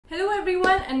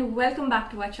everyone and welcome back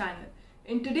to our channel.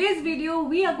 In today's video,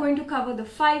 we are going to cover the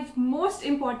 5 most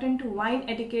important wine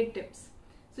etiquette tips.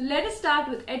 So let us start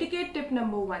with etiquette tip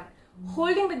number 1,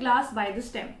 holding the glass by the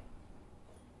stem.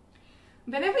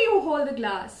 Whenever you hold the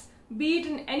glass, be it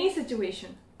in any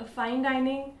situation, a fine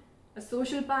dining, a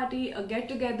social party, a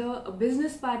get-together, a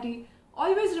business party,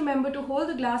 always remember to hold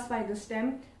the glass by the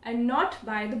stem and not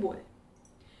by the bowl.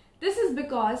 This is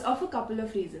because of a couple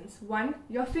of reasons. 1,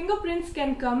 your fingerprints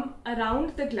can come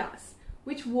around the glass,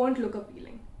 which won't look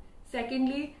appealing.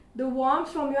 Secondly, the warmth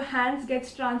from your hands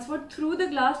gets transferred through the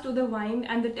glass to the wine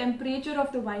and the temperature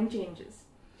of the wine changes.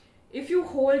 If you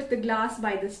hold the glass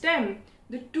by the stem,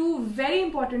 the 2 very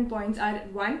important points are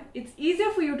 1, it's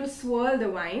easier for you to swirl the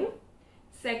wine.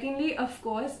 Secondly, of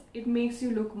course, it makes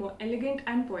you look more elegant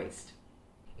and poised.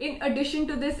 In addition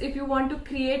to this, if you want to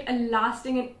create a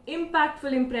lasting and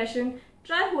impactful impression,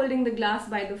 try holding the glass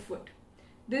by the foot.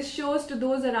 This shows to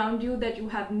those around you that you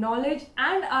have knowledge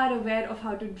and are aware of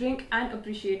how to drink and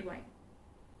appreciate wine.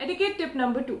 Etiquette tip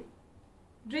number 2,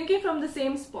 drinking from the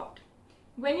same spot.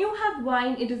 When you have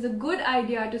wine, it is a good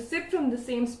idea to sip from the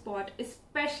same spot,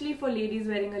 especially for ladies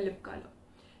wearing a lip color.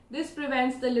 This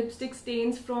prevents the lipstick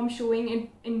stains from showing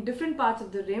in different parts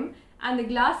of the rim, and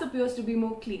the glass appears to be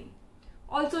more clean.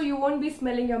 Also, you won't be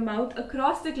smelling your mouth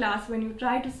across the glass when you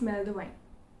try to smell the wine.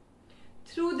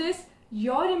 Through this,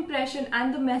 your impression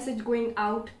and the message going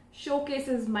out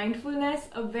showcases mindfulness,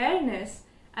 awareness,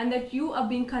 and that you are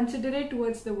being considerate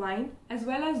towards the wine as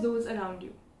well as those around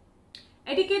you.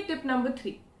 Etiquette tip number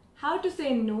 3, how to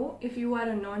say no if you are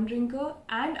a non-drinker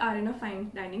and are in a fine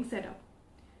dining setup.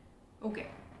 Okay.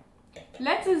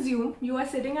 Let's assume you are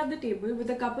sitting at the table with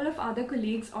a couple of other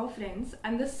colleagues or friends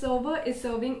and the server is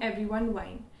serving everyone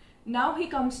wine. Now he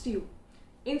comes to you.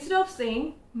 Instead of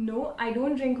saying, "No, I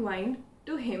don't drink wine,"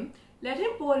 to him, let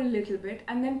him pour a little bit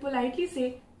and then politely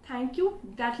say, "Thank you,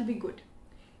 that'll be good."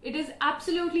 It is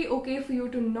absolutely okay for you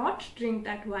to not drink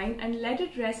that wine and let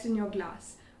it rest in your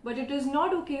glass. But it is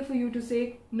not okay for you to say,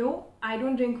 "No, I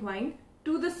don't drink wine,"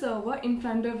 to the server in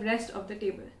front of the rest of the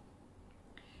table.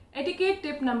 Etiquette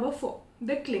tip number 4,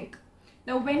 the clink.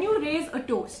 Now when you raise a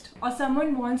toast or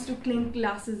someone wants to clink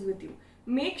glasses with you,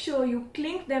 make sure you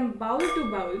clink them bowl to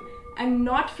bowl and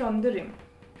not from the rim.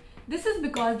 This is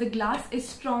because the glass is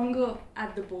stronger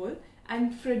at the bowl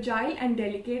and fragile and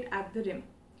delicate at the rim.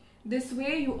 This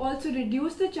way you also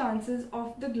reduce the chances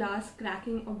of the glass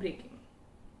cracking or breaking.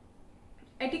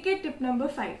 Etiquette tip number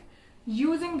 5,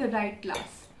 using the right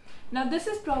glass. Now this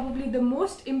is probably the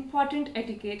most important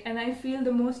etiquette and I feel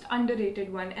the most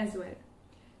underrated one as well.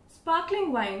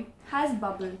 Sparkling wine has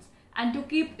bubbles, and to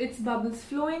keep its bubbles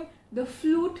flowing, the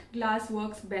flute glass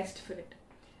works best for it.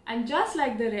 And just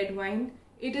like the red wine,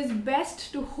 it is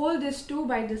best to hold this too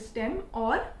by the stem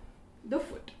or the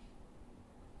foot.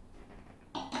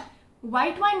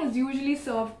 White wine is usually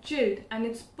served chilled and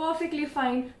it's perfectly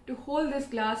fine to hold this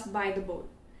glass by the bowl.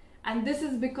 And this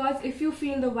is because if you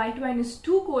feel the white wine is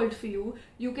too cold for you,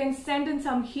 you can send in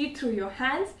some heat through your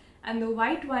hands and the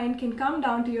white wine can come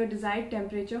down to your desired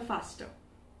temperature faster.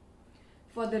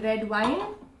 For the red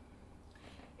wine,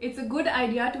 it's a good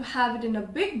idea to have it in a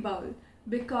big bowl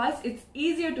because it's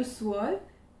easier to swirl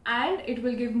and it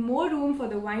will give more room for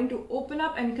the wine to open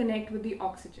up and connect with the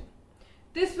oxygen.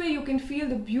 This way you can feel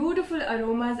the beautiful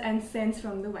aromas and scents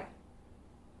from the wine.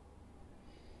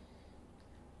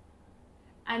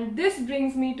 And this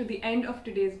brings me to the end of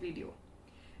today's video.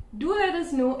 Do let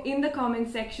us know in the comment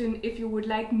section if you would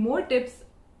like more tips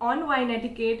on wine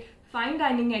etiquette, fine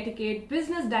dining etiquette,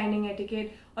 business dining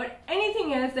etiquette, or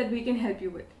anything else that we can help you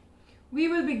with. We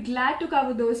will be glad to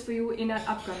cover those for you in our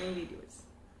upcoming videos.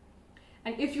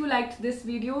 And if you liked this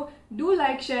video, do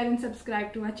like, share and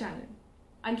subscribe to our channel.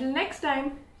 Until next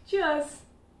time, cheers!